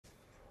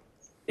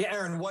Yeah,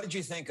 Aaron, what did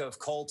you think of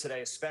Cole today,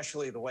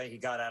 especially the way he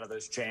got out of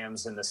those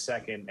jams in the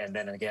second and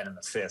then again in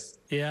the fifth?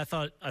 Yeah,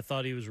 I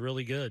thought he was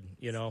really good.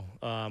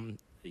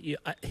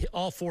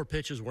 All four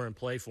pitches were in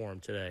play for him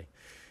today,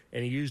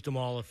 and he used them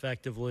all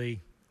effectively.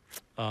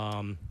 He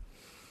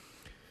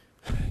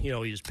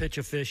was pitch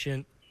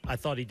efficient. I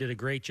thought he did a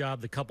great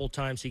job. The couple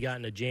times he got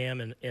in a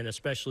jam, and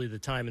especially the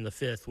time in the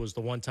fifth was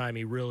the one time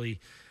he really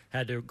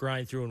had to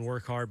grind through and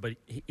work hard. But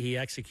he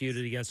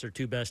executed against their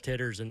two best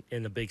hitters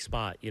in the big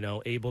spot.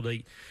 Able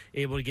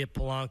to get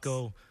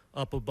Polanco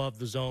up above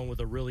the zone with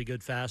a really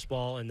good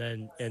fastball, and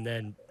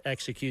then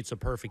executes a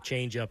perfect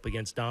changeup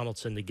against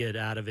Donaldson to get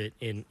out of it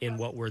in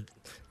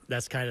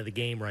that's kind of the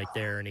game right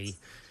there. And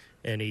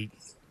it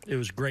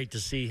was great to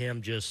see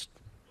him just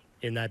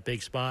in that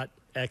big spot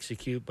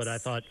execute. But I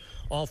thought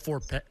all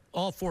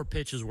four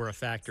pitches were a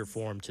factor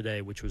for him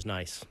today, which was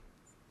nice.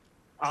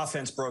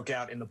 Offense broke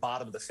out in the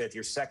bottom of the fifth,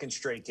 your second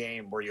straight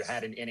game where you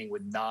had an inning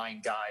with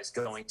 9 guys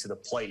going to the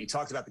plate. You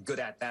talked about the good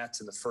at-bats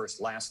in the first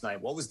last night.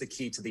 What was the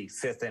key to the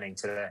fifth inning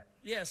today?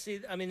 Yeah,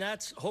 see, I mean,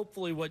 that's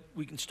hopefully what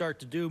we can start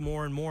to do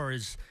more and more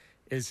is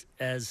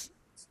as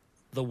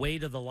the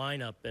weight of the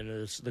lineup and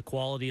as the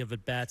quality of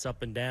at-bats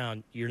up and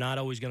down, you're not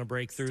always going to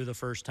break through the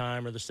first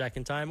time or the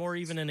second time or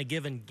even in a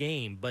given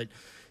game. But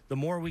the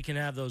more we can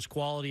have those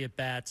quality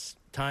at-bats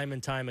time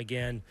and time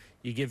again,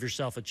 you give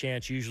yourself a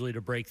chance usually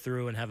to break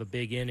through and have a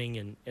big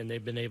inning, and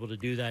they've been able to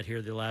do that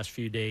here the last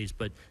few days.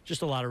 But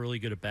just a lot of really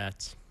good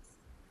at-bats.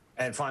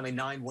 And finally,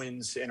 9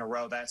 wins in a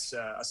row. That's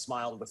a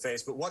smile to the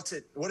face. But what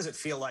does it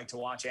feel like to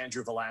watch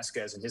Andrew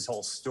Velazquez and his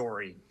whole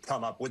story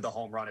come up with the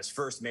home run, his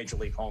first Major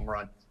League home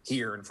run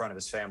here in front of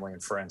his family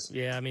and friends?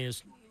 Yeah, I mean,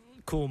 it's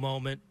a cool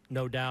moment,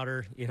 no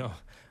doubter.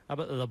 How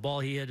about the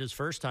ball he hit his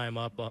first time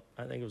up?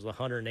 I think it was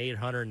 108,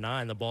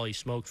 109, the ball he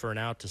smoked for an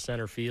out to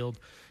center field.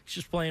 He's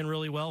just playing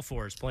really well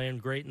for us, playing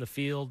great in the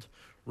field,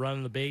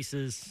 running the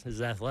bases.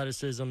 His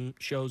athleticism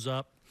shows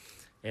up,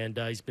 and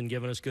he's been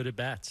giving us good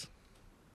at-bats.